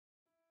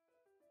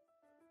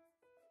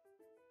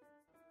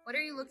What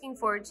are you looking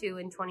forward to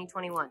in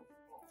 2021?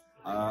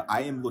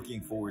 I am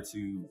looking forward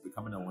to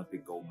becoming an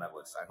Olympic gold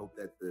medalist. I hope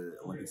that the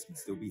Olympics can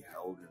still be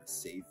held in a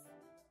safe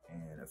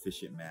and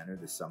efficient manner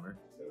this summer.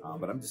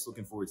 But I'm just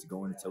looking forward to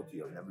going to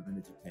Tokyo. I've never been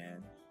to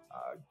Japan,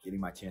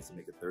 getting my chance to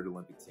make a third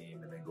Olympic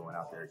team, and then going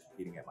out there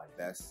competing at my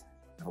best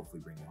and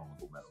hopefully bringing home a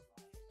gold medal.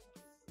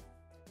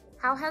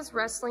 How has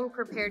wrestling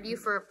prepared you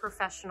for a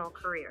professional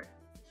career?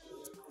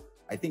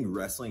 I think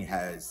wrestling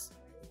has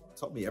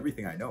taught me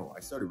everything I know. I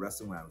started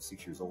wrestling when I was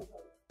 6 years old.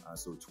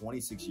 So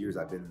 26 years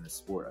I've been in the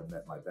sport. I've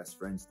met my best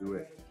friends through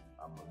it,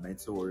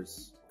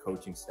 mentors,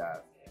 coaching staff.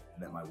 I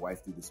met my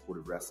wife through the sport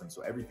of wrestling.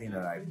 So everything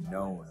that I've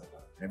known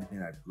and everything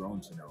that I've grown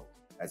to know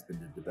has been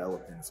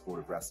developed in the sport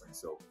of wrestling.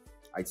 So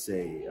I'd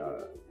say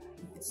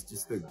it's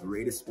just the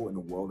greatest sport in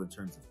the world in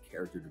terms of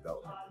character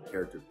development and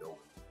character building.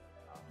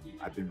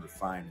 I've been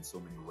refined in so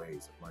many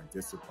ways. I've learned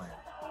discipline,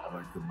 I've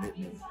learned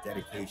commitment,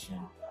 dedication,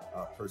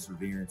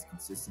 perseverance,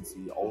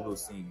 consistency. All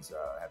those things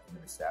have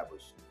been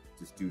established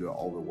just due to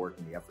all the work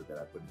and the effort that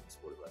I put into the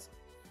sport of wrestling.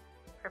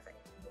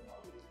 Perfect.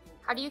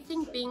 How do you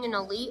think being an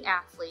elite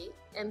athlete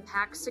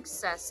impacts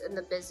success in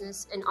the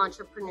business and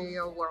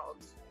entrepreneurial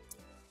world?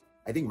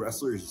 I think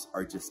wrestlers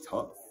are just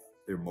tough.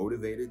 They're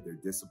motivated, they're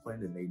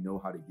disciplined, and they know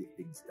how to get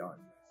things done.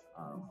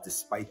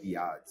 Despite the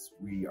odds,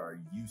 we are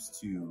used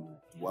to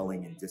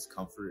dwelling in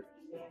discomfort.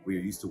 We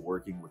are used to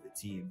working with a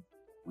team.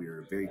 We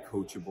are very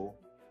coachable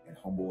and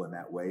humble in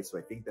that way. So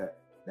I think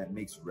that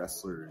makes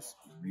wrestlers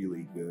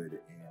really good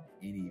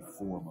in any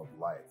form of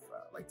life.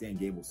 Like Dan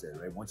Gable said,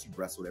 right? Once you've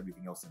wrestled,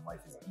 everything else in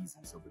life is easy.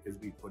 So because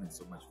we put in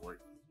so much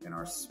work in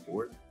our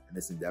sport and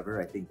this endeavor,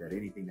 I think that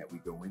anything that we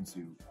go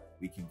into,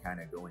 we can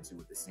kind of go into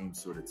with the same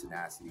sort of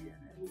tenacity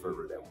and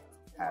fervor that we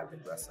have in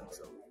wrestling.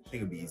 So I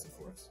think it'd be easy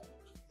for us.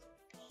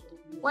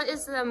 What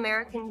is the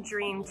American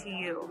dream to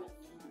you?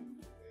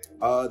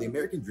 The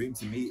American dream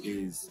to me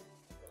is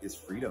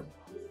freedom.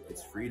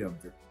 It's freedom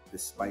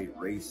despite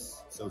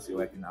race,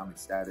 socioeconomic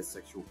status,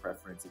 sexual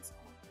preference. It's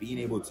being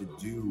able to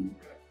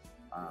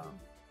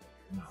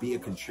be a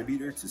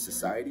contributor to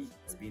society.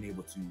 It's being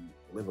able to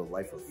live a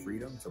life of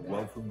freedom, to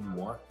love who you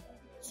want,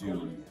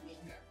 to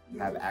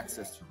have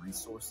access to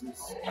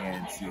resources,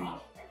 and to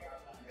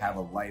have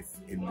a life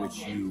in which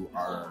you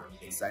are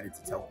excited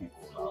to tell people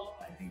about.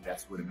 I think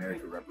that's what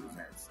America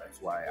represents.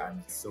 That's why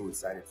I'm so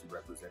excited to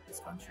represent this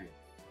country.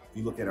 If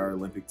you look at our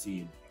Olympic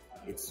team,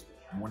 it's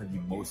one of the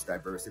most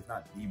diverse, if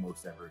not the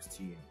most diverse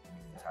team in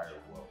the entire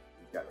world.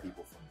 We've got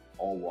people from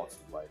all walks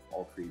of life,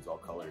 all creeds, all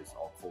colors,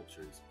 all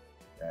cultures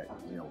that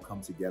come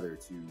together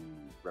to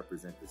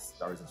represent the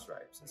Stars and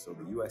Stripes. And so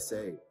the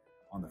USA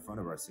on the front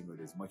of our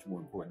singlet is much more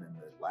important than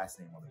the last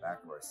name on the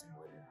back of our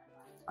singlet. And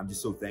I'm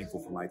just so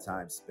thankful for my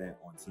time spent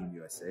on Team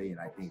USA, and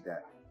I think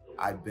that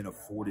I've been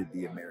afforded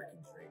the American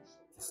dream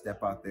to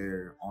step out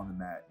there on the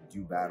mat and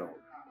do battle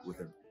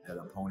with an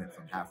opponent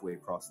from halfway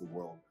across the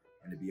world,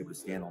 and to be able to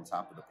stand on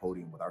top of the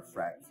podium with our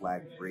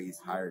flag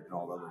raised higher than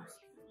all others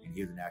and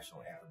hear the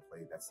national anthem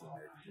played. That's the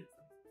American dream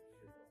for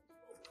me.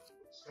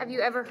 Have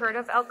you ever heard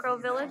of Elk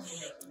Grove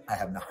Village? I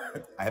have not.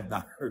 I have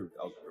not heard of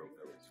Elk Grove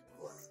Village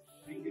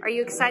before. Are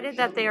you excited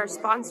that they are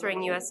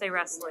sponsoring USA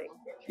Wrestling?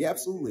 Yeah,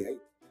 absolutely.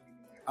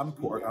 I'm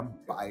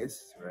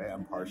biased, right?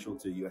 I'm partial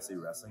to USA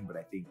Wrestling, but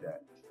I think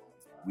that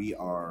we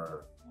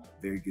are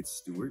very good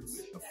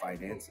stewards of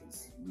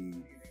finances. We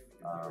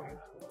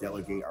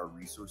delegate our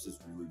resources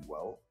really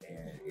well,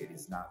 and it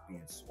is not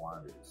being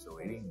squandered. So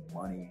any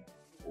money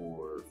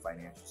or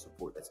financial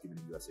support that's given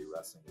to USA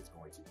Wrestling is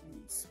going to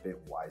be spent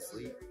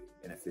wisely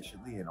and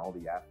efficiently, and all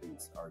the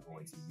athletes are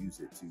going to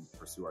use it to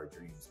pursue our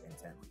dreams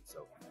intently.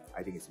 So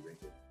I think it's a great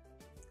thing.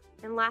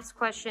 And last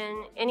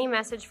question, any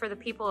message for the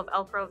people of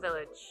Elk Grove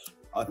Village?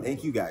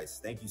 Thank you guys.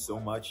 Thank you so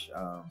much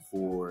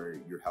for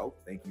your help.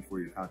 Thank you for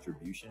your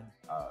contribution,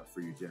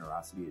 for your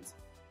generosity. It's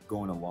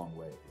going a long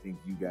way. I think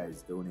you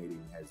guys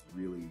donating has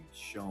really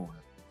shown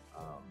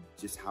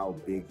just how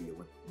big the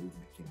Olympic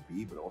movement can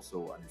be, but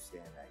also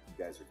understand that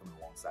you guys are coming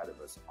alongside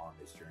of us on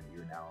this journey.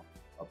 You're now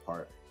a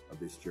part of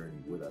this journey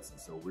with us. And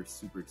so we're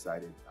super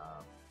excited.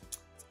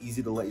 It's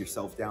easy to let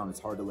yourself down. It's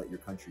hard to let your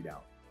country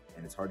down.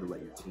 And it's hard to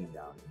let your team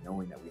down. And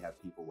knowing that we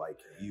have people like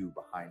you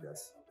behind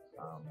us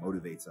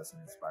motivates us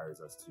and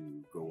inspires us to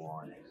go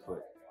on and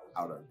put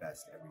out our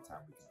best every time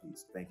we compete.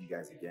 So thank you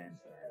guys again,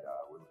 and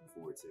we're looking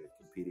forward to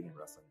competing and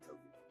wrestling in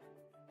Tokyo.